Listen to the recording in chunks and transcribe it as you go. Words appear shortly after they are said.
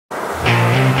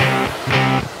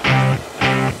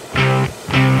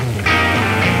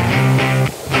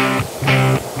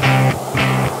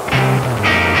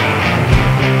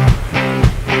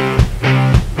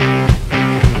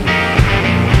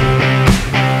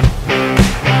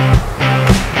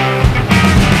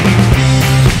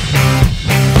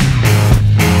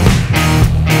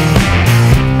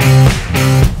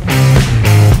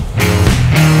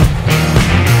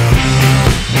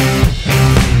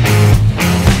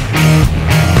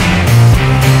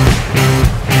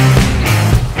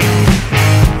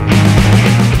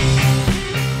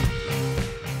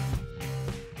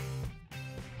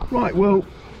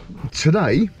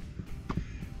today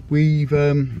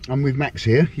I'm with Max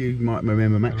here. You might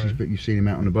remember Max, but you've seen him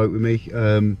out on the boat with me.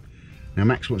 Now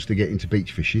Max wants to get into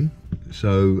beach fishing,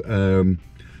 so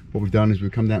what we've done is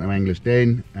we've come down to Angler's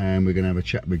Den and we're going to have a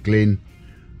chat with Glynn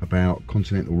about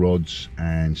Continental Rods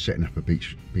and setting up a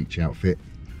beach outfit,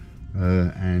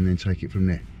 and then take it from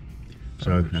there.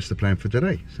 So that's the plan for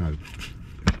today.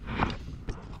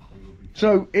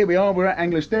 So here we are, we're at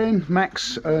Angler's Den,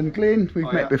 Max and Glynn,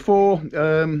 we've met before,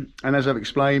 and as I've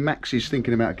explained, Max is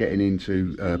thinking about getting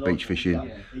into beach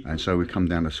fishing, and so we've come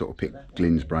down to sort of pick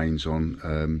Glynn's brains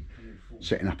on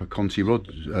setting up a Conti Rod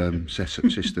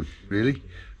system, really,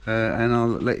 and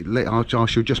I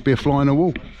shall just be a fly on the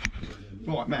wall.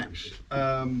 Right, Max,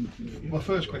 my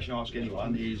first question I ask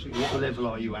anyone is, what level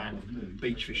are you at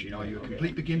beach fishing? Are you a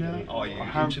complete beginner? Are you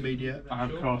intermediate? I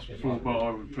have cast before, but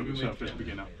I would put myself as a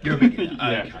beginner. You're a beginner?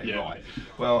 Okay, yeah. Right.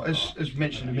 Well, as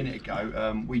mentioned a minute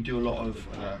ago, we do a lot of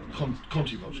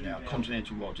Conti Rods now,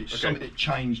 Continental Rods. It's something that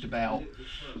changed about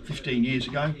 15 years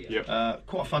ago. Yep.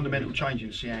 Quite a fundamental change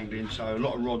in sea angling, so a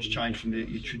lot of rods changed from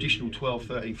your traditional 12,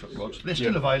 13 foot rods. They're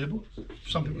still available,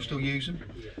 some people still use them,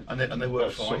 and they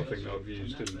work fine. Sort of thing that I've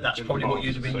used That's probably what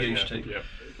you'd have been used to. Yeah.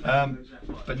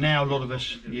 But now a lot of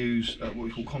us use what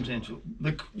we call Continental.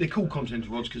 They're called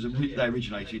Continental Rods because they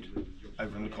originated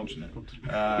over on the continent.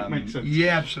 Makes sense.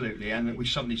 Yeah, absolutely. And we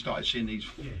suddenly started seeing these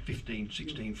 15,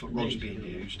 16 foot rods being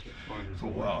used.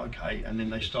 Thought, well, okay. And then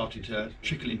they started to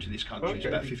trickle into this country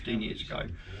about 15 years ago.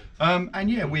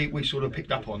 And yeah, we sort of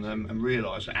picked up on them and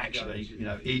realised that actually, you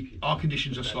know, our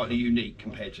conditions are slightly unique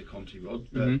compared to Conti Rod,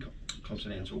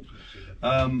 Continental.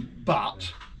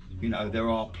 But you know, there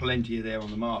are plenty of there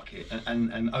on the market,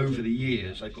 and over the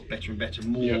years they've got better and better,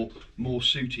 more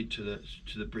suited to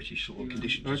the British sort of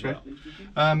conditions as well.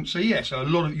 So yeah, so a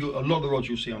lot of the rods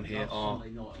you'll see on here are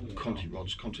Conti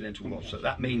Rods, Continental Rods. So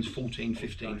that means 14,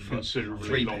 15 foot,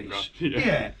 three piece.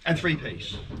 Yeah, and three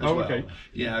piece as well. Okay.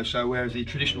 You know, so whereas the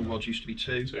traditional rods used to be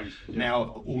two,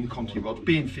 now all the Conti rods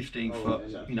being 15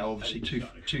 foot, you know, obviously two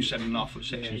 7.5 foot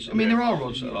sections. I mean, there are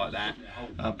rods that are like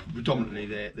that. Predominantly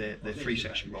they're 3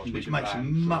 section rods, which makes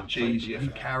them much easier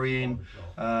for carrying,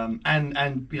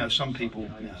 and you know, some people,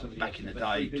 you know, back in the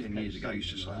day 10 years ago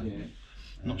used to say, I'm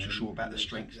not so sure about the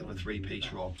strength of a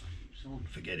 3-piece rod.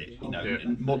 Forget it, you know.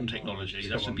 Modern technology,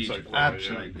 that's the beauty.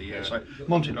 Absolutely, yeah. So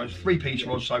modern technology, 3-piece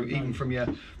rods. So even from your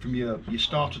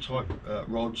starter type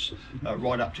rods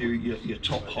right up to your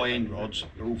top high-end rods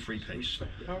are all 3-piece,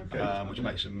 which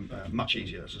makes them much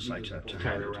easier, as I say, to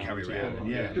carry around. And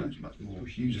yeah, it's much more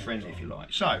user-friendly, if you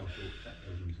like. So,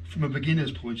 from a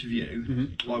beginner's point of view,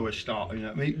 I always start. You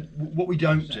know, I mean, what we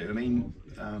don't do. I mean,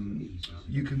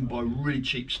 you can buy really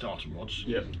cheap starter rods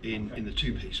in the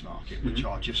 2-piece market, which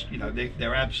are just, you know,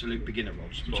 they're absolute beginner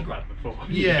rods, which are great.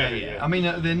 Yeah. I mean,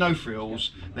 they're no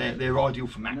frills. They're ideal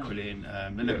for mackerelling.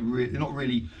 They're not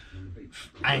really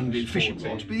angling fishing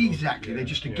rods, but exactly, they're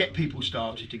just to get people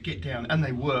started, to get down, and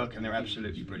they work, and they're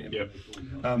absolutely brilliant.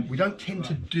 We don't tend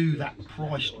to do that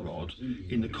priced rod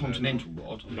in the Continental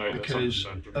Rod, because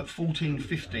at 14,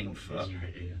 15 foot,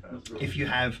 if you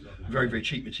have very, very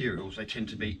cheap materials, they tend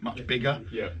to be much bigger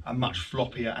and much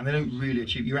floppier, and they don't really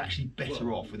achieve. You're actually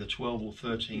better off with a 12 or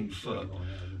 13 foot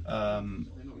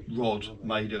rod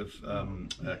made of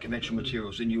conventional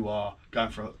materials than you are going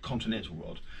for a Continental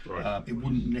rod. It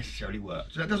wouldn't necessarily work.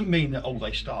 So that doesn't mean that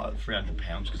they start at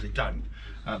 £300, because they don't.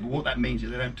 But what that means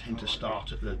is they don't tend to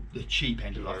start at the cheap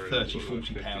end of like £30,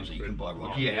 £40 that you can buy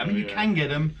rods. I mean, you can get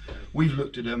them. We've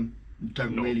looked at them.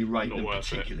 Don't really rate them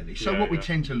particularly. So what we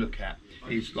tend to look at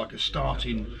is like a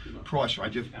starting price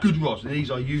range of good rods. And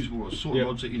these are usable rods, sort of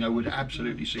rods that, you know, would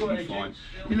absolutely suit you fine.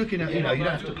 You're looking at, you know, you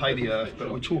don't have to pay the earth, but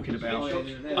we're talking about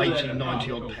 80,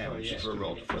 90 odd pounds for a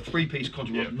rod, for a 3-piece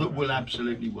Conti rod that will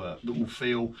absolutely work, that will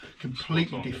feel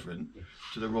completely different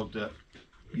to the rod that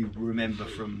you remember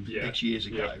from X years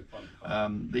ago.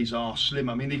 These are slim.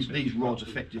 I mean, these rods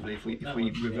effectively, if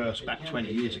we reverse back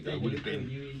 20 years ago, would have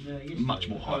been much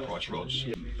more high-priced rods.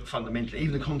 Fundamentally,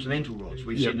 even the Continental rods,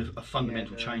 we've seen a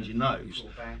fundamental change in those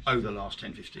over the last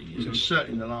 10, 15 years, and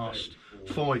certainly in the last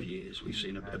 5 years we've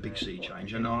seen a big sea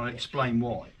change, and I'll explain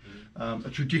why. A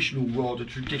traditional rod, a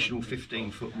traditional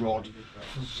 15-foot rod,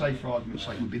 say for argument's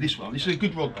sake, would be this one. This is a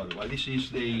good rod, by the way. This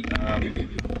is the, I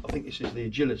think this is the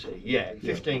Agility.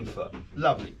 15 foot,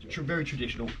 lovely, very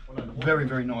traditional, very,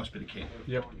 very nice bit of kit.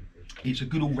 It's a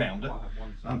good all-rounder.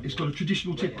 It's got a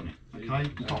traditional tip on it. Okay,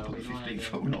 we can't put the 15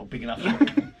 foot. We're not big enough.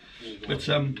 But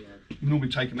we normally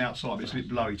take them outside. But it's a bit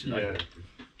blowy today.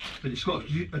 But it's got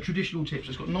a traditional tip, so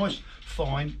it's got nice,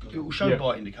 fine. It will show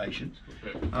bite indication.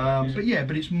 But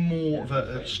it's more of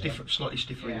a slightly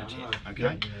stiffer in the tip.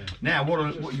 Okay. Now,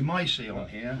 what you may see on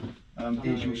here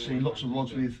is you'll see lots of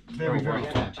rods with very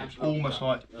fine tips, almost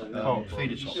like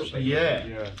feeder tops.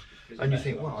 Yeah. And you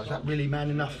think, well, is that really man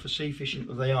enough for sea fishing?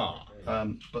 Well, they are.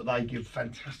 But they give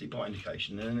fantastic bite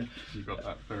indication, and you've got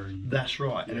that very. That's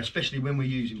right, and especially when we're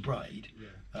using braid,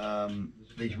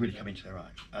 these really come into their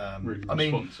own. Really I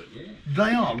mean, responsive.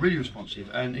 they are really responsive,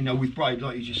 and you know, with braid,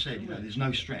 like you just said, you know, there's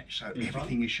no stretch, so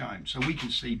everything is shown. So we can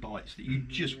see bites that you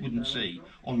just wouldn't see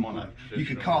on mono. You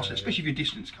can cast it, especially if you're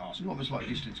distance casting. A lot of us like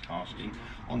distance casting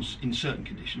in certain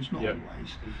conditions, not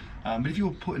always. But if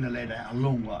you're putting a lead out a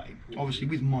long way, obviously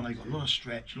with mono, you've got a lot of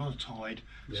stretch, a lot of tide.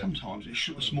 Sometimes it's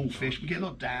a small fish. We get a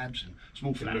lot of dabs and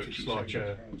small flat fish. Like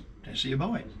don't see a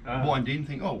bite. Wind in,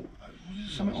 think, oh,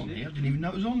 there's something on here. I didn't even know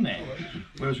it was on there.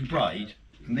 Whereas with braid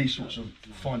and these sorts of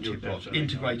fine tip rods,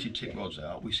 integrated tip rods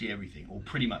out, we see everything, or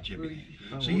pretty much everything.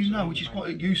 So you know, which is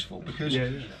quite useful because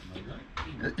it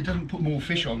doesn't put more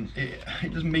fish on.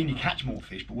 It doesn't mean you catch more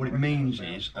fish, but what it means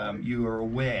is you are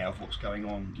aware of what's going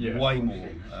on way more.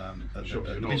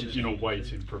 You're not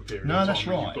waiting for a period. No, of that's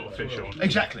time right. You've got a fish on.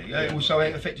 Exactly. So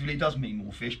effectively, it does mean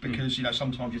more fish because you know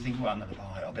sometimes you think, well, another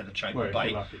bite, I better change my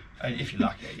bait. If you're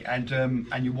lucky,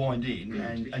 and you wind in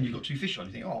and you've got two fish on.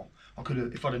 You think, oh, I could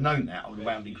have, if I'd have known that, I would have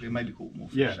wound in, maybe caught more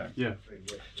fish.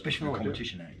 Especially for a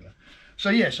competition angler.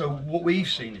 So what we've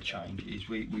seen a change is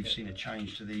we've seen a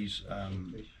change to these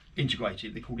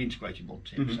integrated. They're called integrated rod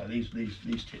tips. So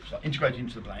these tips are integrated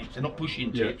into the blanks. They're not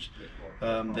push-in tips.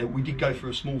 We did go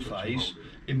through a small phase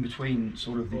in between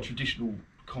sort of the traditional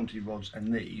Conti rods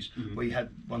and these, where you had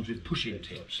ones with push-in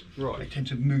tips. They tend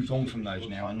to have moved on from those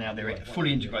now, and now they're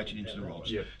fully integrated into the rods.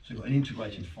 So you've got an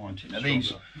integrated fine tip. Now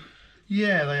these.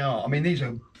 Yeah, they are. I mean, these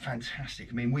are fantastic.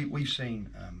 I mean, we've seen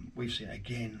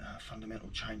again a fundamental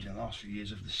change in the last few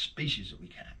years of the species that we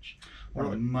catch. One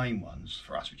of the main ones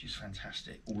for us, which is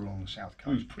fantastic, all along the south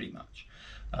coast, pretty much,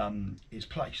 is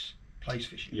place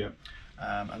fishing.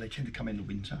 And they tend to come in the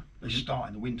winter. They start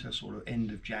in the winter, sort of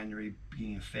end of January,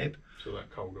 beginning of Feb. So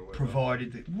that colder weather.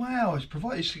 Provided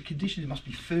it's conditions, it must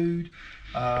be food.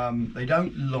 They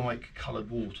don't like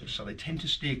coloured water, so they tend to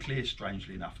steer clear,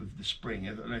 strangely enough, of the spring.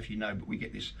 I don't know if you know, but we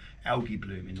get this algae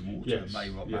bloom in the water,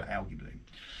 May rock, algae bloom.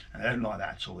 And they don't like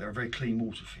that at all. They're a very clean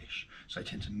water fish, so they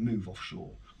tend to move offshore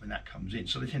when that comes in.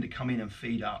 So they tend to come in and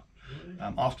feed up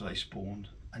after they spawned.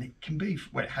 And it can be,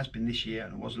 well, it has been this year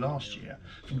and it was last year,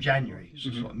 from January, so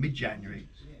it's like mid-January,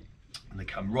 and they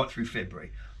come right through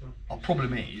February. Our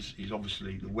problem is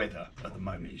obviously the weather at the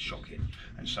moment is shocking,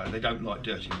 and so they don't like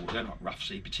dirty water, they don't like rough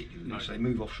sea particularly, so they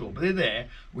move offshore. But they're there,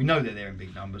 we know they're there in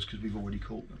big numbers because we've already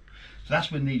caught them. So that's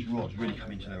when these rods really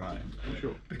come into their own,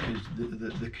 because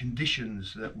the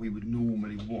conditions that we would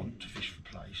normally want to fish for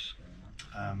place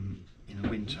in the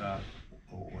winter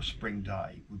or a spring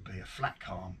day would be a flat,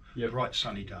 calm, bright,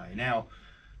 sunny day. Now,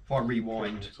 if I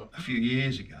rewind a few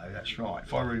years ago, that's right,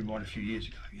 if I rewind a few years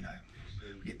ago, you know,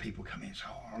 we get people coming and say,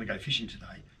 oh, I want to go fishing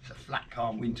today. It's a flat,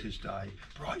 calm winter's day,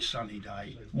 bright, sunny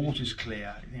day, water's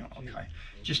clear. You think, okay,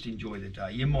 just enjoy the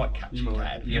day. You might catch a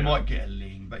dab, you might get a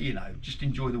ling, but you know, just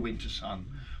enjoy the winter sun.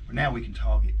 But now we can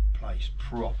target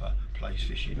proper place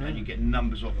fishing, and you get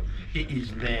numbers of them. It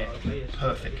is their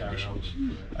perfect conditions.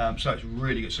 So it's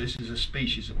really good. So this is a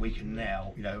species that we can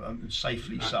now, you know,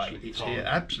 safely say it's here.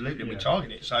 Absolutely, we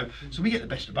target it. So we get the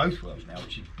best of both worlds now,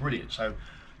 which is brilliant. So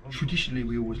traditionally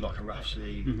we always like a rough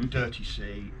sea, dirty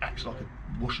sea, acts like a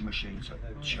washing machine, so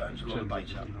it churns a lot of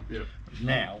bait up.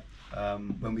 Now,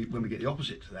 when we get the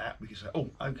opposite to that, we can say, oh,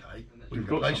 okay, we've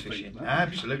got place fishing.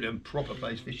 Absolutely, and proper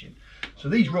place fishing. So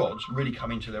these rods really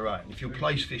come into their own. If you're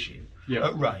place fishing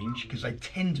at range, because they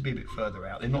tend to be a bit further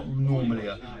out, they're not normally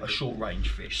a short range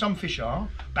fish. Some fish are,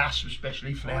 bass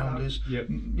especially, flounders, you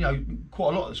know,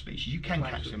 quite a lot of the species, you can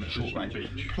catch them at short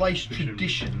range. Place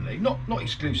traditionally, not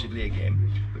exclusively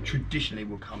again, but traditionally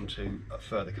will come to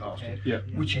further casting,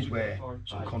 which is where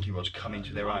sort of Conti rods come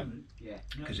into their own.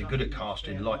 Because they're good at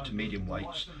casting light to medium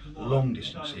weights, long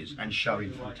distances, and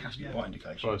showing fantastic bite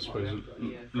indication. So I suppose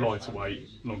lighter weight,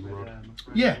 longer rod.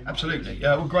 Yeah, absolutely.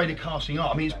 Well, great at casting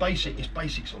art. I mean, it's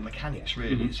basic sort of mechanics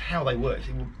really. It's how they work.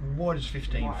 Well, why does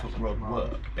 15-foot rod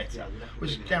work better? Well,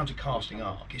 it's down to casting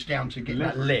arc. It's down to getting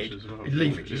that lead.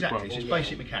 Leverage, exactly. So it's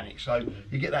basic mechanics. So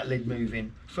you get that lead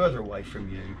moving further away from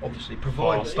you. Obviously,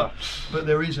 provided, but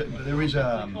there is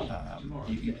a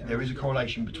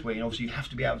correlation between. Obviously, you have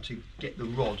to be able to get the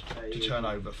rod to turn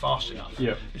over fast enough.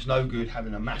 Yeah. It's no good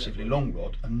having a massively long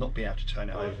rod and not be able to turn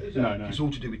it over. No. It's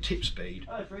all to do with tip speed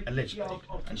and lead speed.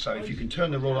 And so if you can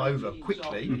turn the rod over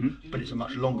quickly, but it's a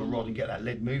much longer rod and get that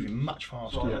lead moving much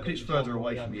faster, because it's further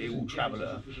away from you, it will travel at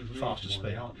a faster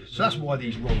speed. So that's why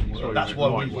these rods work. That's why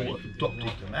we've all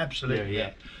adopted them. Absolutely,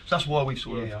 yeah. So that's why we've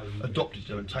sort of adopted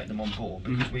them and taken them on board,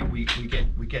 because we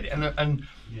get it. And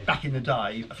back in the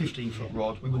day, a 15-foot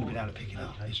rod, we wouldn't have been able to pick it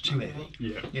up. It's too heavy.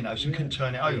 You know, so we couldn't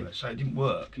turn it over, so it didn't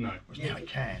work. No. Whereas now it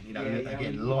can. You know,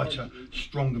 again, lighter,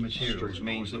 stronger materials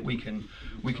means that we can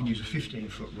use a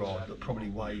 15-foot rod that probably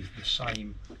weighs the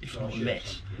same, if not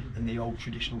less, than the old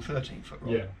traditional 13-foot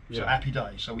rod. So happy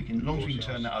days. So we can, as long as we can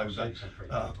turn that over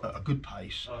at a good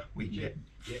pace, we can get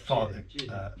far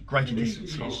greater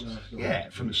distances,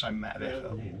 from the same amount of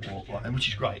effort, and which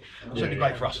is great. Certainly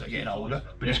great for us that are getting older,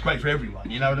 but it's great for everyone.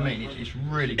 You know what I mean? It's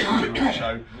really good.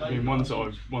 So I mean, ones that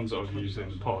I've used in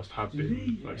the past have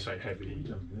been, like say,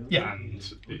 heavy,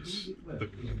 and it's the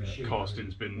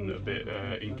casting's been a bit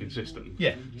inconsistent.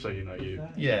 So you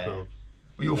know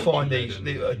you'll find these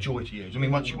a joy to use. I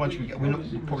mean, once we get, we're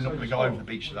probably not going to go over the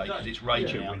beach today because it's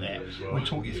raging out there. We'll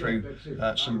talk you through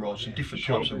some rods, some different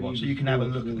types of rods, so you can have a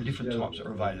look at the different types that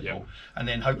are available, and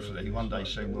then hopefully one day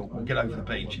soon we'll get over the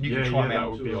beach and you can try them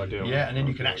out. That would be ideal. And then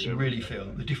you can actually really feel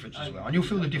the difference as well, and you'll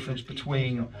feel the difference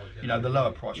between the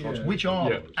lower price rods, which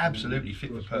are absolutely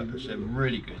fit for purpose. They're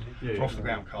really good for off the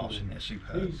ground casting. They're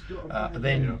superb.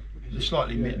 Then the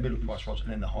slightly middle price rods, and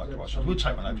then the high price rods. We'll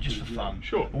take one over just for fun.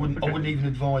 I wouldn't even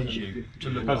advise you to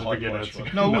look at the high price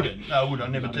rods. No, I wouldn't. I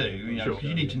never do. Because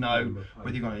you need to know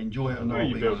whether you're going to enjoy it or not, whether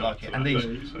you're going to like it. And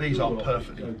these are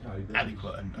perfectly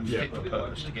adequate and fit for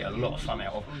purpose to get a lot of fun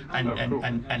out of,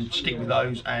 and stick with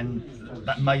those, and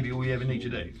that may be all you ever need to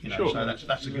do. So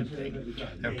that's a good thing.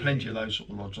 There are plenty of those sort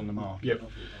of rods on the market.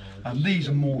 These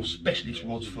are more specialist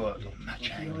rods for match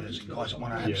anglers and guys that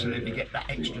want to absolutely get that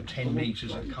extra 10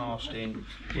 metres of casting.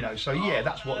 So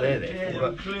that's what they're there for.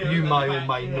 But you may or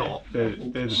may not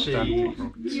see.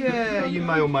 You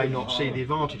may or may not see the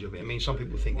advantage of it. I mean, some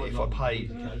people think that if I pay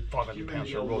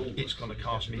 £500 for a rod, it's going to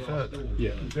cast me further.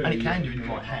 And it can do in the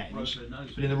right hands,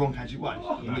 but in the wrong hands it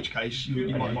won't. In which case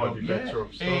you might be better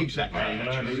off. Exactly.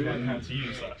 How to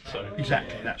use that. So.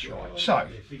 Exactly, that's right. So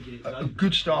a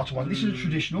good starter one. This is a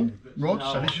traditional rod,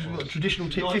 so this is a traditional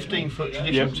tip, 15-foot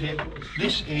traditional tip.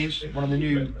 This is one of the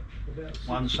new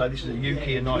ones, so this is a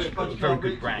Yuki, a nice, very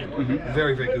good brand,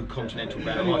 very good Continental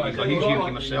brand. I use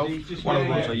Yuki myself. One of the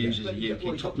ones I use is a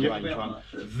Yuki, top of the range one.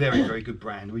 Very good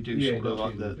brand. We do sort of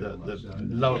like the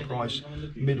lower price,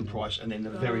 middle price, and then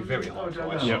the very high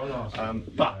price.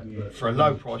 But for a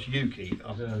low price Yuki,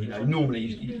 normally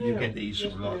you get these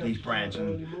sort of like these brands,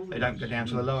 and they don't go down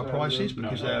to the lower prices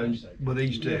because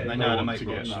these do. They know how to make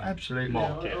rods. Absolutely.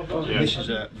 This is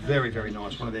a very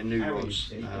nice one of their new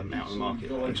rods out on the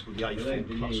market. It's called the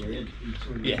A4 Plus, I think.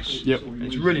 Yes.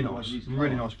 It's really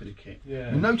nice bit of kit.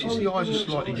 Notice the eyes are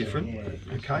slightly different.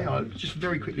 Okay, I'll just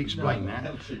very quickly explain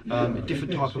that. A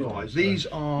different type of eyes. These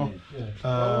are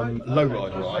low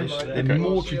rider eyes. They're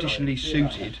more traditionally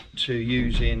suited to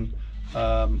using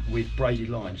with braided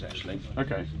lines, actually.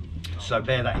 So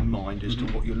bear that in mind as to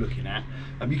what you're looking at.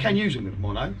 You can use them with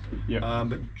mono,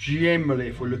 but generally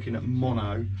if we're looking at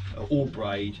mono or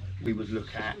braid, we would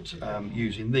look at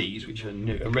using these, which are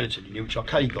new, relatively new, which are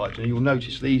K-guides, and you'll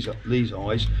notice these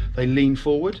eyes, they lean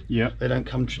forward. They don't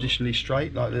come traditionally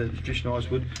straight like the traditional eyes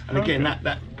would. And again,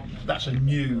 that's a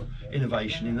new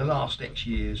innovation in the last X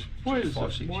years. Why is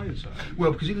that?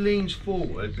 Well, because it leans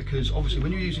forward, because obviously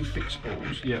when you're using fixed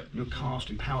spools, you're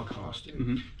casting, power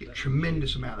casting, you get a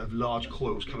tremendous amount of large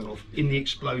coils coming off in the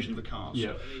explosion of a cast.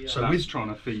 So with trying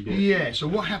to feed it. So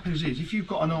what happens is, if you've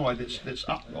got an eye that's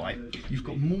upright, you've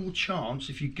got more chance,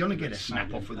 if you're going to get a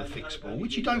snap off with a fixed spool,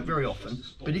 which you don't very often,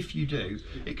 but if you do,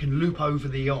 it can loop over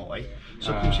the eye.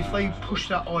 So of course if they push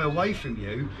that eye away from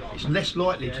you, it's less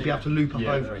likely to be able to loop up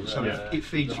over it, so it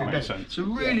feeds through better. It's a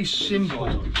really simple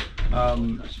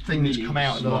thing that's come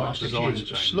out in the last few years.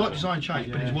 It's a slight design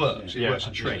change, but it works. It works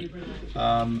a treat.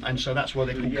 And so that's why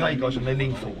they're called K-guides, and they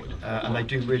lean forward. And they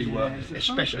do really work,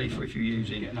 especially for if you're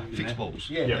using fixed balls.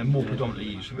 They're more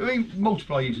predominantly used. I mean,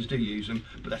 multiplier users do use them,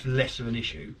 but that's less of an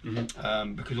issue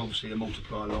because obviously the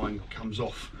multiplier line comes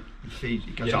off and feeds,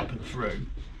 it goes up and through.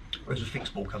 Whereas a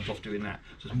fixed ball comes off doing that,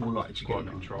 so it's more likely to get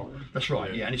control. That's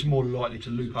right, and it's more likely to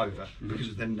loop over because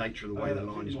of the nature of the way the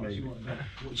line is moving.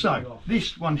 So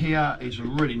this one here is a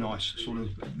really nice sort of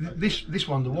this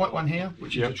one, the white one here,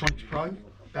 which is a Tronics Pro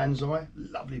Banzai,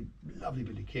 lovely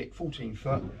bit of kit, 14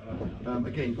 foot.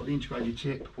 Again, you've got the integrated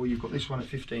tip, or you've got this one at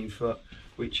 15 foot,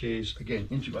 which is again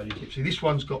integrated tip. See, this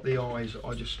one's got the eyes that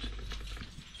I just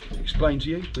explain to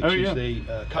you, which is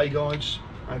the K guides.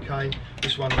 Okay,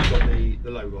 this one's got the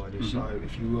low riders. So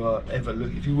if you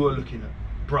were looking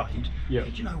at braid, do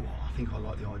you know what? I think I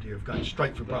like the idea of going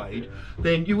straight for braid.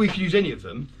 Then we could use any of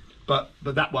them, but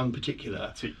that one in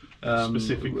particular,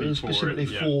 specifically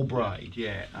for braid.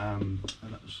 And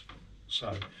that was,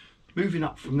 so moving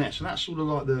up from there. So that's sort of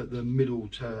like the middle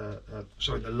to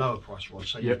the lower price rod.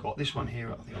 So you've got this one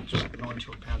here. I think it's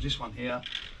 £90. This one here,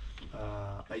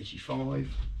 85.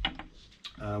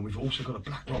 We've also got a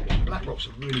Black Rock. Black Rock's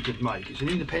a really good make. It's an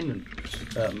independent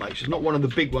make. So it's not one of the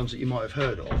big ones that you might have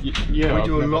heard of. Yeah, we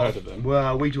do I've never heard of them.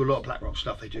 Well, we do a lot of Black Rock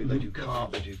stuff. They do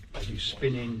carp. They do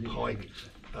spinning, pike.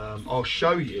 I'll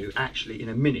show you actually in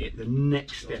a minute the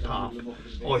next step up.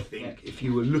 I think if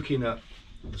you were looking at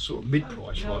the sort of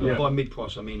mid-price rod, and by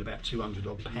mid-price I mean about £200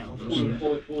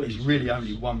 odd. There's really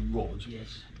only one rod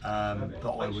that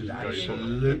I would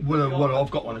absolutely. Well, I've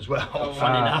got one as well.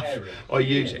 Funny enough, I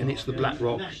use it, and it's the Black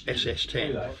Rock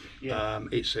SS10.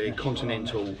 It's a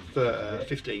Continental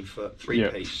 15-foot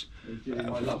 3-piece.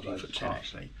 15-foot 10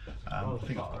 actually. I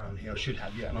think I've got one here. I should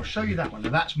have, and I'll show you that one.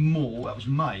 Now that was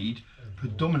made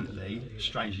predominantly,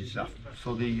 strangely enough,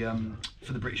 for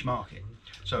the British market.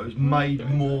 So it was made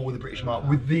more with the British market,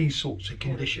 with these sorts of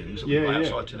conditions that we've got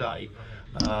outside today.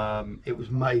 It was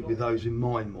made with those in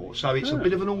mind more. So it's a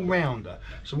bit of an all-rounder.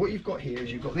 So what you've got here is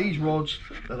you've got these rods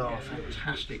that are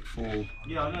fantastic for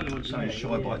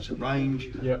shy bites at range,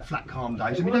 flat calm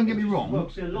days. I mean, don't get me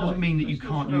wrong, it doesn't mean that you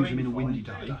can't use them in a windy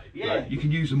day. You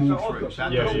can use them all through, so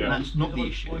that's not the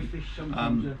issue.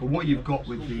 But what you've got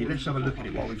with let's have a look at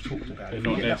it while we've talked about it.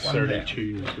 They're not necessarily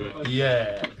tuned to it.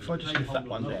 Yeah, if I just lift that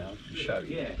one down and show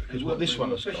you, because what this one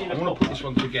has got, I want to put this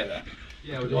one together.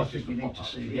 Because I think you need to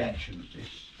see the action of this.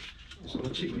 It's a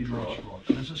particularly nice rod.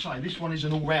 And as I say, this one is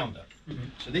an all-rounder.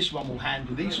 So this one will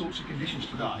handle these sorts of conditions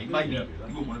today. Maybe you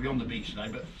wouldn't want to be on the beach today,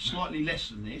 but slightly less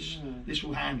than this. This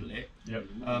will handle it.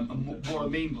 And what I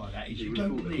mean by that is you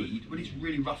don't need, when it's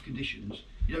really rough conditions,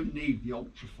 you don't need the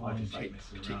ultra fine tip,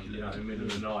 particularly in the middle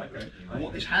of the night. And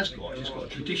what this has got is it's got a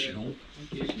traditional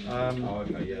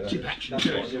tip action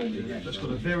to it. So it's got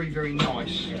a very, very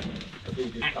nice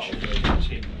action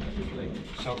tip.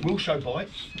 So it will show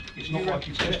bites. It's not like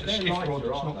it's just a stiff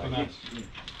rod.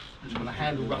 It's going to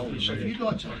handle roughly. So if you'd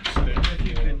like to, if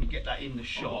you can get that in the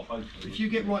shop, if you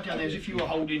get right down there as if you were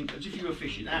holding, as if you were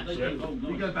fishing,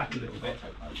 we go back a little bit.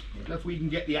 If we can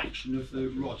get the action of the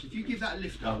rods. If you give that a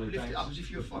lift up as if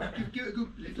you're fine. Give it a good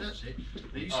lift, that's it.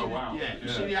 Now you see, you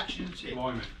see the action of the tip.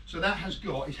 So that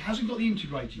it hasn't got the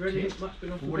integrated tip,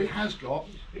 but what it has got,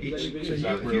 if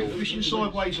you're fishing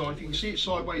sideways on, if you can see it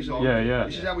sideways on,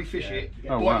 this is how we fish it.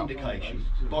 Bite indication.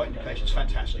 Bite indication is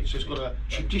fantastic. So it's got a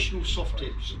traditional soft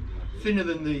tips. Thinner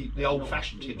than the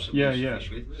old-fashioned tips that we used to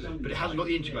fish with, but it hasn't got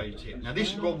the integrated tip. Now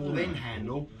this rod will then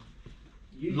handle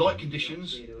light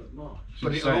conditions,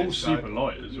 but it will also super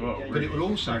light as well. But it will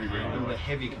also handle the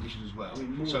heavy conditions as well.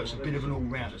 So it's a bit of an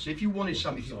all-rounder. So if you wanted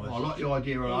something, I like the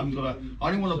idea. I only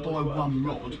want to buy one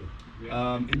rod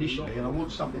initially, and I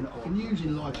want something that I can use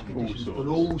in lighter conditions, but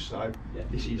also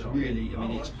this is really, I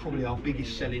mean, it's probably our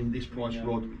biggest selling this price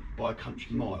rod by a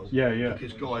country mile.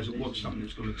 Because guys that want something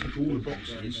that's going to tick all the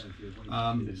boxes,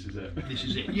 this is it. This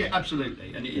is it. Yeah,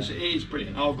 absolutely, and it is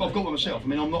brilliant. I've got one myself. I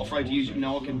mean, I'm not afraid to use it.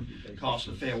 I can cast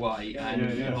a fair way,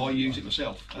 and I use it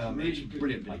myself. It's a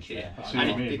brilliant big kit.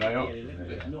 They are.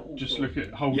 Just look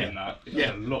at holding that.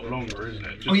 It's a lot longer, isn't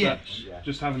it?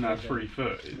 Just having that 3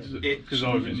 foot. Because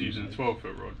I was using a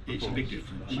 12-foot rod. It's a big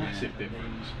difference. Massive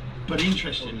difference. But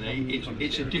interestingly,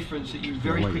 it's a difference that you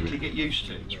very quickly get used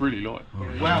to. It's really light.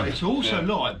 Well, it's also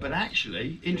light, but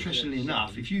actually, interestingly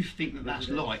enough, if you think that that's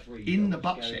light in the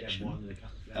butt section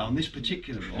on this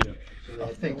particular rod,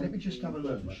 I think, let me just have a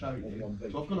look and show you.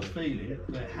 So I've got a feeling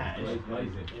that it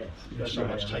has, so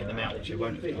much take them out, which it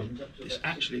won't have done. It's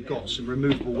actually got some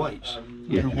removable weights.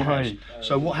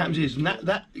 So what happens is,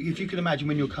 that if you can imagine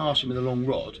when you're casting with a long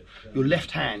rod, your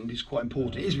left hand is quite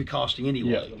important. It is with casting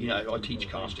anyway. You know, I teach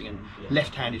casting, and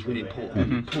left hand is really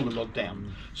important. You pull the rod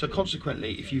down. So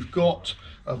consequently, if you've got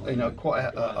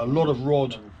quite a lot of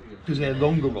rod, because they're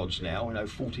longer rods now,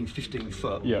 14, 15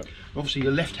 foot. Obviously,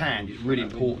 your left hand is really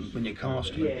important when you're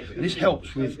casting, and this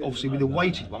helps with obviously with a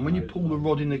weighted one. When you pull the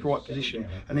rod in the right position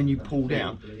and then you pull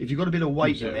down, if you've got a bit of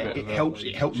weight in there, it helps.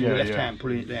 It helps with the left hand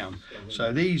pulling it down.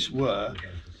 So these were.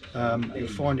 You'll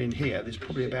find in here there's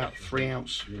probably about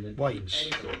 3-ounce weights.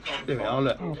 There we are,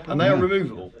 look, and they are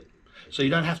removable, so you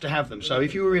don't have to have them. So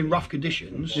if you were in rough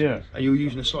conditions and you were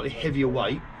using a slightly heavier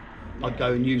weight, I'd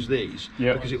go and use these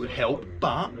because it would help.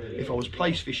 But if I was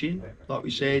place fishing, like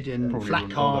we said, in flat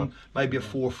calm, maybe a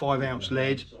 4 or 5 ounce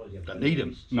lead, don't need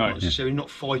them. Not necessarily not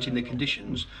fighting the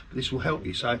conditions, but this will help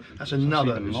you. So that's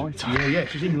another. Yeah,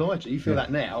 it's even lighter. You feel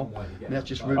that now. And that's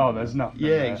just really, there's nothing.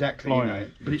 Yeah, exactly. You know,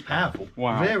 but it's powerful.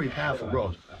 Wow. Very powerful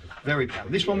rod. Very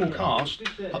powerful. This one will cast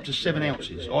up to 7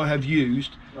 ounces. I have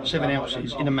used 7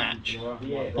 ounces in a match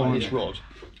on this rod.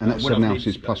 And that's 7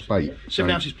 ounces plus bait. 7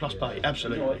 ounces plus bait,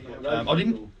 absolutely. I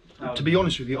didn't, to be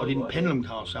honest with you, I didn't pendulum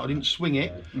cast it. I didn't swing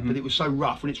it, but it was so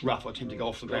rough. When it's rough, I tend to go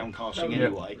off the ground casting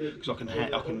anyway because I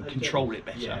can control it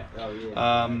better.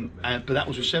 But that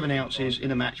was with 7 ounces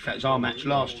in a match. In fact, it was our match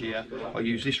last year. I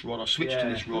used this rod. I switched to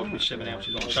this rod with 7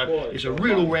 ounces on. So it's a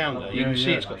real all-rounder. You can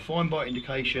see it's got fine bite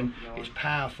indication. It's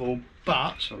powerful,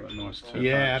 but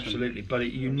absolutely.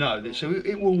 But you know that, so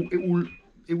it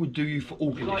will do you for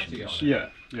all conditions.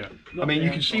 I mean,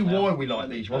 you can see why we like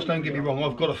these rods. Don't get me wrong,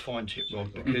 I've got a fine tip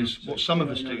rod because what some of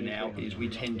us do now is we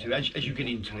tend to, as you get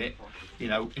into it, you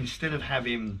know, instead of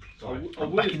having,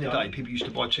 back in the day, people used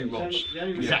to buy 2 rods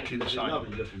exactly the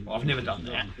same. I've never done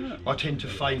that. I tend to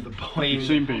favour buying. You've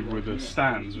seen people with the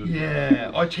stands.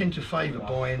 I tend to favour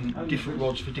buying different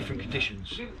rods for different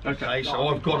conditions. Okay, so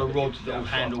I've got a rod that will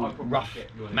handle rough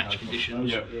match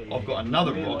conditions. I've got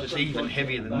another rod that's even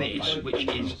heavier than this, which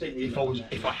is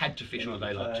if I had to fish on a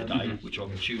day like today, which I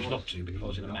would choose not to because I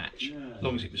was in a match, as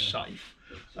long as it was safe.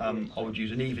 I would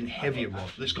use an even heavier rod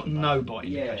that's got no bite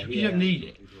indication. You don't need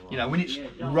it. You know, when it's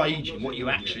raging, what you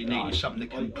actually need is something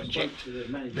that can project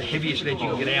the heaviest lead you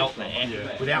can get out there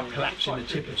without collapsing the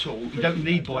tip at all. You don't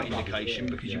need bite indication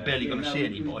because you're barely going to see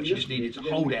any bites. You just need it to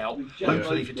hold out,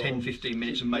 hopefully for 10-15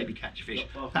 minutes, and maybe catch a fish.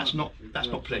 That's not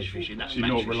pleasure fishing. That's you're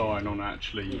not fishing. Relying on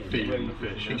actually feeding the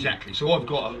fish. Exactly. So I've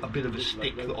got a bit of a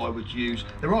stick that I would use.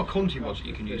 There are Conti rods that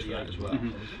you can use for that as well.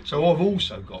 So I've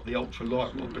also got the ultra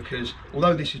light rod because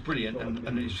although this is brilliant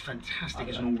and it's fantastic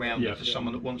as an all-rounder for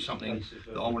someone that wants something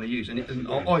that I want to use, and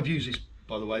I've used this,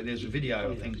 by the way. There's a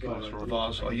video I think of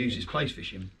ours. I use this place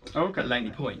fishing at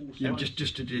Langley Point,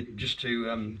 just to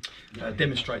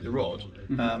demonstrate the rod,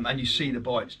 and you see the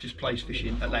bites just place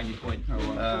fishing at Langley Point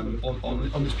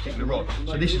on this particular rod.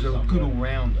 So this is a good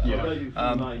all-rounder,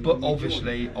 but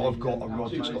obviously I've got a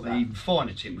rod that's got the even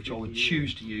finer tip, which I would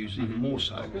choose to use even more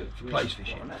so for place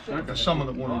fishing. For someone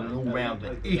that wanted an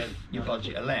all-rounder, if your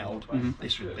budget allowed,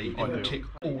 this would be, it would tick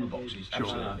all the boxes.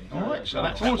 Absolutely. All right, so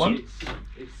that's awesome.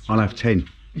 I'll have 10.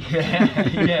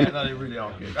 Yeah, no, they really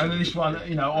are good. And this one,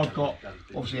 you know, I've got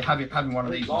obviously having one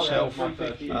of these myself.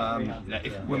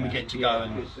 When we get to go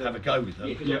and have a go with them,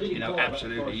 you know,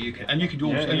 absolutely you can, and you can do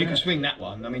also, and you can swing that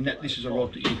one. I mean, this is a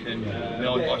rod that you can.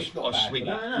 I swing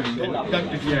it. Don't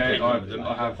do with them.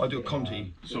 I do a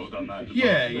Conti. Sort of done that.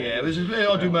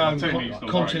 I do my own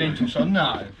Continental. So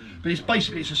no. But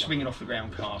it's a swinging off the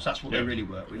ground cast. That's what they really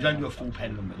work with. You don't do a full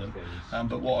pendulum with them,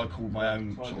 but what I call my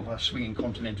own sort of a swinging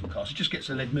continental cast. It just gets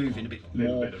the lead moving a bit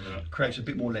more, creates a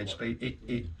bit more lead speed.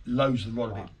 It loads the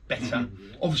rod a bit better.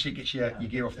 Obviously, it gets your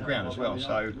gear off the ground as well.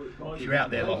 So if you're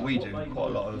out there like we do, quite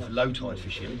a lot of low tide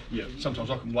fishing, sometimes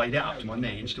I can wade out up to my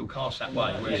knee and still cast that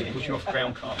way, whereas it puts you off the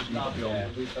ground cast and you've got to be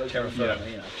on terra firma.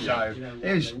 You know. So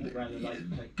there's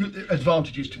good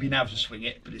advantages to being able to swing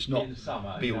it, but it's not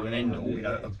be all and end all. You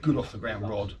know, a good off the ground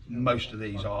rod, most of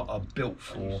these are built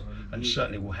for and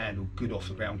certainly will handle good off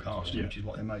the ground casting, which is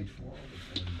what they're made for.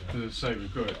 As I say,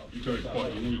 you've got it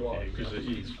quite unique here because it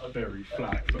is very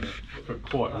flat for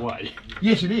quite a way.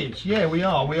 Yes, it is. Yeah, we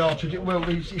are. Well,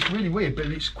 it's really weird, but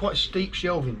it's quite steep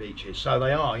shelving beaches, so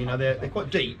they are. You know, they're quite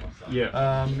deep.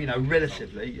 Yeah. You know,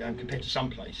 relatively compared to some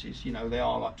places. You know, they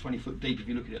are like 20 foot deep if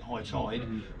you look at it high tide.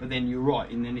 But then you're right,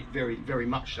 and then it very, very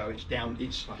much so. It's down.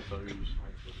 It's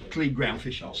clean ground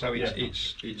fishing, so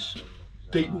it's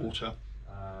deep water,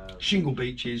 shingle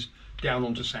beaches down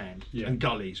onto sand and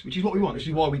gullies, which is what we want. This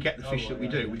is why we get the fish that we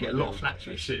do. We get a lot of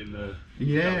flatfish.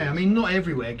 Yeah, I mean, not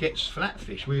everywhere gets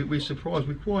flatfish. We're surprised.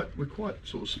 We're quite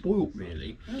sort of spoilt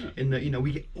really, in that, you know,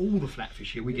 we get all the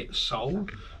flatfish here. We get the sole,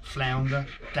 flounder,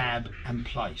 dab, and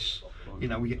plaice. You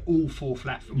know, we get all 4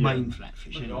 main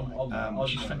flatfish anyway,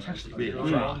 which is fantastic really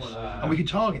for us, and we can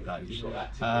target those.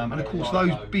 And of course,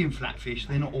 those being flatfish,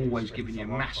 they're not always giving you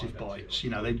massive bites. You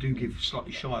know, they do give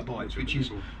slightly shyer bites, which is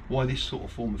why this sort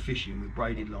of form of fishing with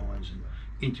braided lines and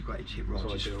integrated tip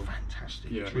rods is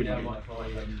fantastic. It's really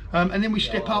good. And then we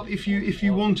step up if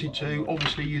you wanted to.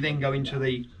 Obviously, you then go into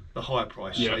the the higher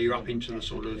price, so you're up into the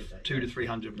sort of 200 to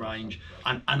 300 range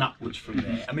and upwards from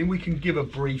there. I mean, we can give a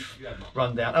brief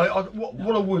rundown.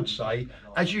 What I would say,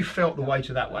 as you felt the weight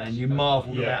of that one and you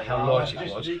marvelled about how light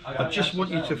it was, I just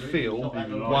want you to feel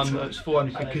one that's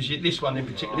 400, because this one in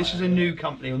particular, this is a new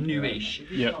company, or newish.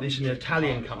 This is an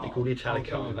Italian company called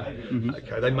Italico.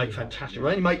 Okay, they make fantastic. We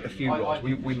only make a few rods.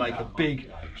 We make a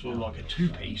big, sort of like a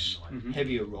two-piece,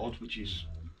 heavier rod, which is,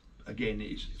 again,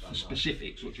 it's for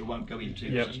specifics, which I won't go into,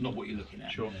 because that's not what you're looking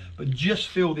at. But just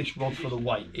feel this rod for the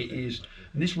weight. It is,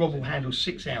 and this rod will handle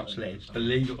 6 ounce leads,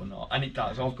 believe it or not, and it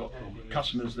does. I've got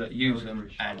customers that use them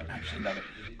and absolutely love it.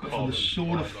 But for the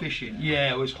sort of fishing,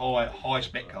 it was high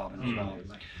spec carbon as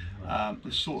well.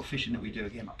 The sort of fishing that we do,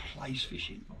 again, place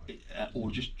fishing,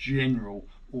 or just general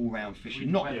all-round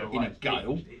fishing, not in a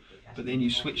gale, but then you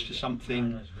switch to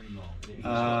something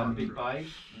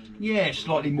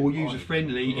slightly more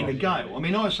user-friendly in a gale. I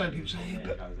mean, I say to people,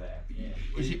 but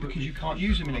is it because you can't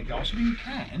use them in a gale? So you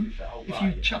can. If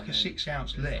you chuck a 6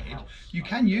 ounce lead, you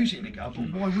can use it in a gale,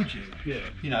 but why would you?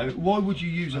 You know, why would you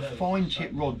use a fine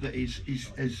tip rod that is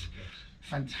as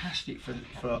fantastic for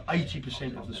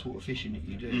 80% of the sort of fishing that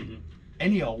you do?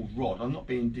 Any old rod, I'm not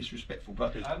being disrespectful,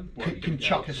 but can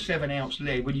chuck a 7 ounce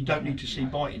lead when you don't need to see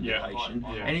bite indication.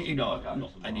 You know,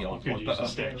 not any old rod, but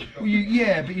but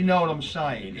you know what I'm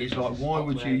saying. It's like, why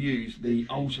would you use the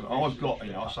ultimate? I've got,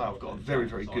 I've got a very,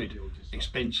 very good,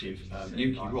 expensive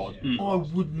Yuki rod. I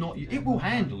would not. It will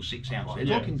handle 6 ounce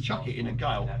lead. I can chuck it in a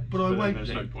gale, but I won't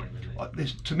do.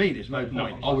 To me, there's no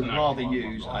point. I would rather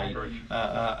use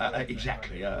a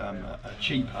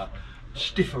cheaper,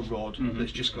 stiffer rod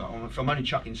that's just got, if I'm only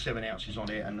chucking 7 ounces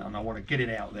on it and I want to get it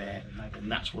out there,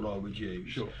 and that's what I would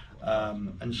use.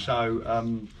 And so,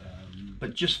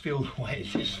 but just feel the weight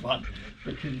of this one,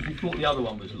 because if you thought the other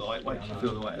one was light, wait till you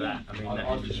feel the weight of that. I mean,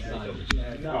 that is just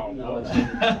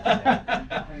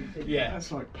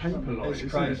that's like paper light.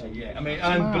 It's crazy, I mean,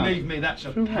 and believe me, that's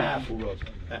a powerful rod.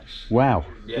 Wow.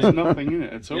 There's nothing in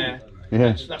it at all.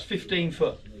 That's 15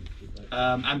 foot.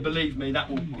 And believe me, that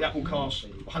will cast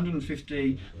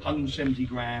 150, 170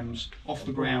 grams off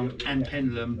the ground and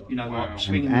pendulum. You know, like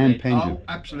swinging and the pendulum. Oh,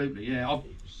 absolutely, I've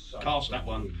cast that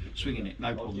one, swinging it,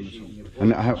 no problem at all.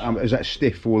 And how, is that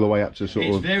stiff all the way up to sort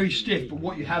of? It's very stiff, but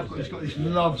what you have got, it's got this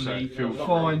lovely,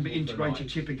 fine but integrated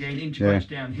tip again, integrates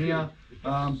down here.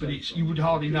 But you would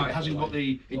hardly know. It hasn't got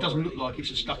it doesn't look like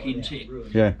it's a stuck-in tip.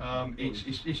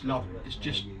 It's lovely. It's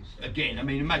just, again, I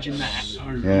mean, imagine that.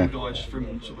 You guys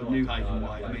from sort of New Haven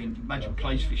way. I mean, imagine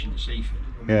place fishing at Seaford.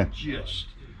 I mean, just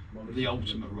the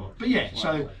ultimate rod. But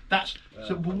so that's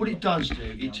but what it does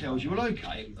do, it tells you, well,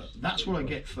 okay, that's what I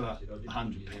get for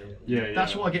 £100.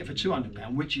 That's what I get for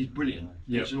 £200, which is brilliant.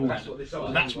 It's all that.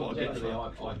 That's what I get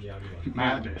for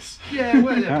madness.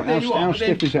 How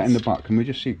stiff is that in the butt? Can we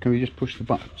just see? Can we just push the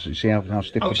butt to see how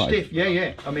stiff the butt is?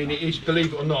 Stiff, I mean, it is.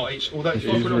 Believe it or not, it's although if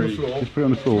you put it on the floor. Just put it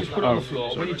on the floor. Just put it on the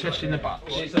floor. When you're testing the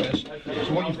butts,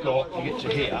 so what you've got, you get to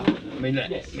here. I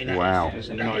mean, wow. There's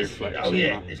no flex.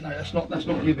 That's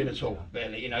not ribbing at all.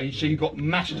 Barely, So you've got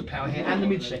masses of power here, and the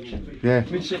midsection.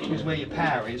 Midsection is where your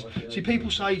power is. See,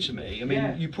 people say to me, I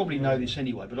mean, you probably know this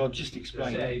anyway, but I'll just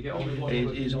explain it.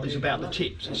 Is about the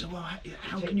tips. They say, well,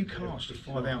 how can you cast a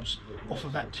 5 ounce off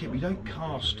of that tip? You don't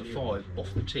cast a 5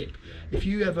 off the tip. If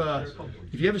you ever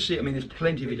see it, I mean, there's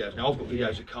plenty of videos now. I've got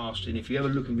videos of casting. If you ever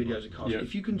look at videos of casting,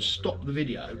 if you can stop the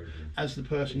video as the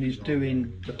person is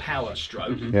doing the power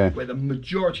stroke, where the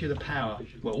majority of the power,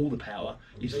 well, all the power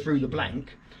is through the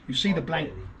blank. You see the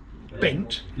blank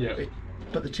bent,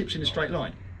 but the tip's in a straight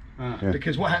line.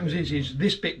 Because what happens is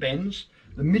this bit bends,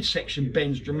 the midsection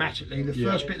bends dramatically, the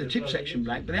first bit, the tip section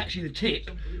blank, but actually the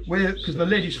tip, because the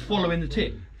lead is following the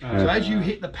tip. So as you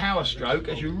hit the power stroke,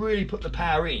 as you really put the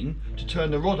power in to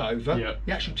turn the rod over,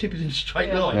 the actual tip is in a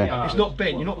straight line. It's not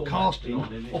bent, you're not casting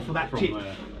off of that tip.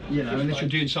 Unless you're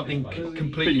doing something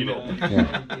completely wrong.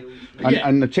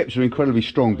 And the tips are incredibly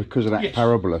strong because of that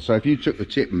parabola. So if you took the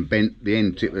tip and bent the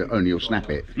end tip, only you'll snap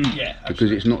it.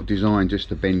 Because it's not designed just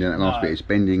to bend in that last bit. It's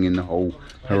bending in the whole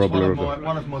parabola.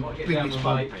 One of my biggest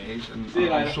bugbears,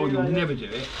 and I'm sure you'll never do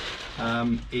it,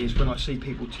 is when I see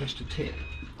people test a tip.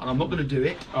 And I'm not going to do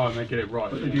it. And they get it right.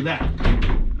 But they do that.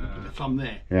 The thumb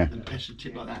there, and press the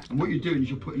tip like that. And what you're doing is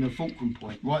you're putting a fulcrum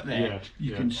point right there.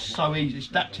 You can so easily.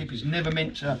 That tip is never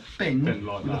meant to bend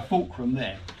like with a fulcrum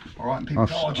there. All right, and people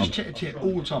go, "Oh, just check the tip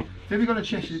all the time." If you're going to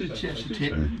test the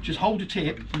tip, just hold the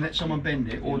tip and let someone bend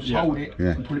it, or just hold it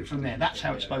and pull it from there. That's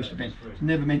how it's supposed to bend. It's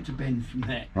never meant to bend from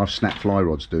there. I've snapped fly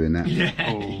rods doing that.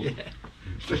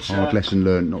 But, hard lesson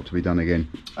learned, not to be done again.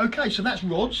 Okay, so that's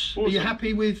rods. Awesome. Are you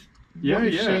happy with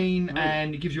what you've seen?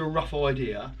 And it gives you a rough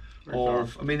idea.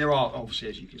 of, I mean, there are obviously,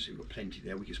 as you can see, we've got plenty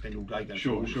there. We could spend all day going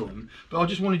through all of them. But I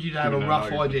just wanted you to have a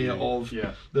rough idea of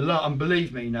the low. And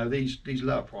believe me, you know, these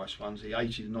lower price ones, the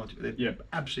 80 to 90, they're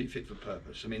absolutely fit for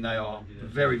purpose. I mean, they are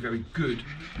very, very good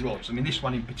rods. I mean, this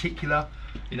one in particular,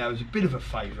 you know, is a bit of a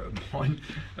favourite of mine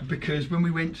because when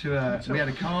we went to, we had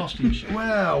a casting show.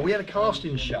 Well, we had a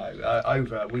casting show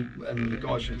and the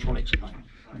guys from Tronics came.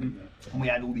 And we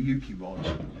had all the Yuki rods.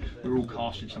 We were all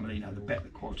casting some of the, you know, the better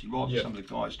quality rods. Some of the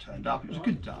guys turned up. It was a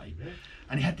good day.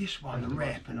 And he had this one, the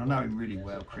rep, and I know him really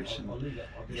well, Chris. And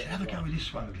he said, "Have a go with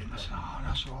this one again." I said, "Oh,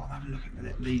 that's all right. I'll have a look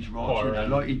at these rods."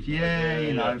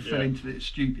 You know, like fell into it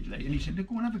stupidly. And he said, "Look,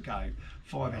 go and have a go.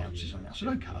 5 ounces on that." I said,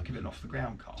 "Okay, I'll give it an off the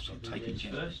ground cast. I'll take it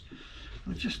gently."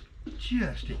 And I just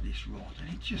hit this rod,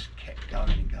 and it just kept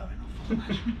going and going. I thought,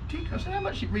 that's ridiculous. I said, "How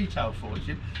much it retailed for?" He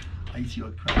said, 80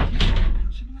 odd £. I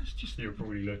said, well, that's just, you're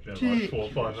probably looking at like £400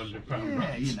 or £500.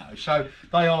 Yeah, you know, so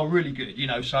they are really good, you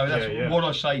know, so that's what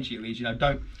I say to you is, you know,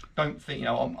 don't think, you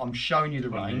know, I'm showing you the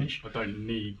range. I don't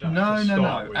need that.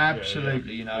 No,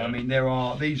 absolutely, you know, I mean,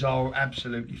 these are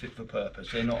absolutely fit for purpose.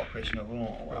 They're not a question of,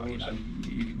 oh, well, you know,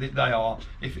 they are,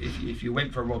 if you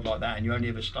went for a rod like that and you only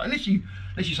ever start, unless you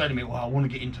say to me, well, I want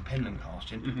to get into pendant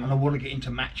casting and I want to get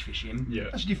into match fishing,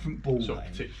 that's a different ball game.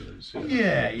 Particulars.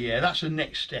 Yeah, that's the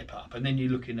next step up, and then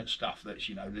you're looking at stuff that's,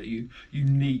 you know, that you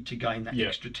need to gain that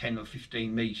extra 10 or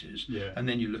 15 metres, and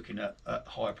then you're looking at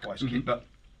higher price kit. But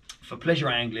for pleasure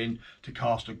angling, to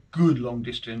cast a good long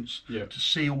distance, to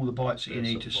see all the bites that you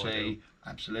need to see,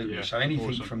 absolutely. So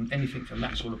anything from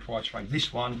that sort of price range.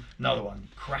 This one, another one,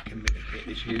 cracking bit of kit,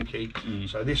 this Yuki.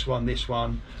 So this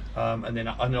one, and then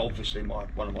obviously one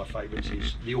of my favourites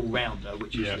is the all-rounder,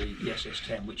 which is the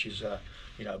SS10, which is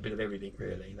you know, a bit of everything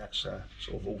really. That's sort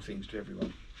of all things to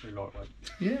everyone. Really lightweight.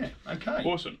 Yeah. Okay.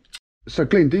 Awesome. So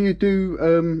Glynn, do you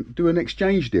do an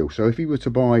exchange deal? So if he were to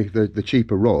buy the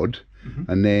cheaper rod,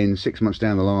 and then 6 months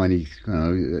down the line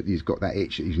he's got that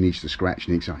itch that he needs to scratch,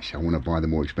 and he says, I want to buy the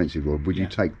more expensive rod, would you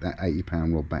take that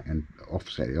 £80 rod back and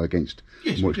offset it against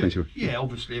more expensive? Yeah,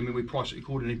 obviously, I mean, we price it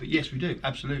accordingly, but yes, we do,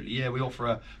 absolutely. Yeah, we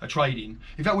offer a trade-in.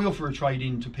 In fact, we offer a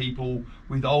trade-in to people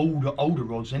with older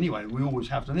rods anyway. We always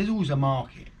have done. There's always a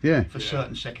market for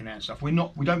certain second-hand stuff. We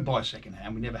don't buy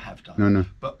second-hand, we never have done. No.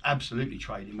 But absolutely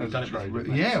trading. We've done it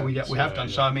before. Yeah, we have done.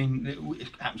 So I mean, it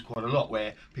happens quite a lot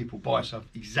where people buy stuff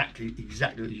exactly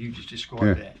as you just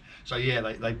described there. So yeah,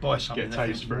 they buy something that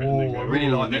thinks, oh, I really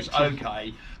like this,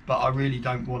 okay, but I really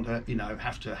don't want to, you know,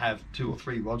 have to have 2 or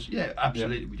 3 rods. Yeah,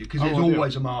 absolutely we do, because there's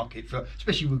always a market for,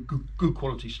 especially with good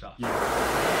quality stuff.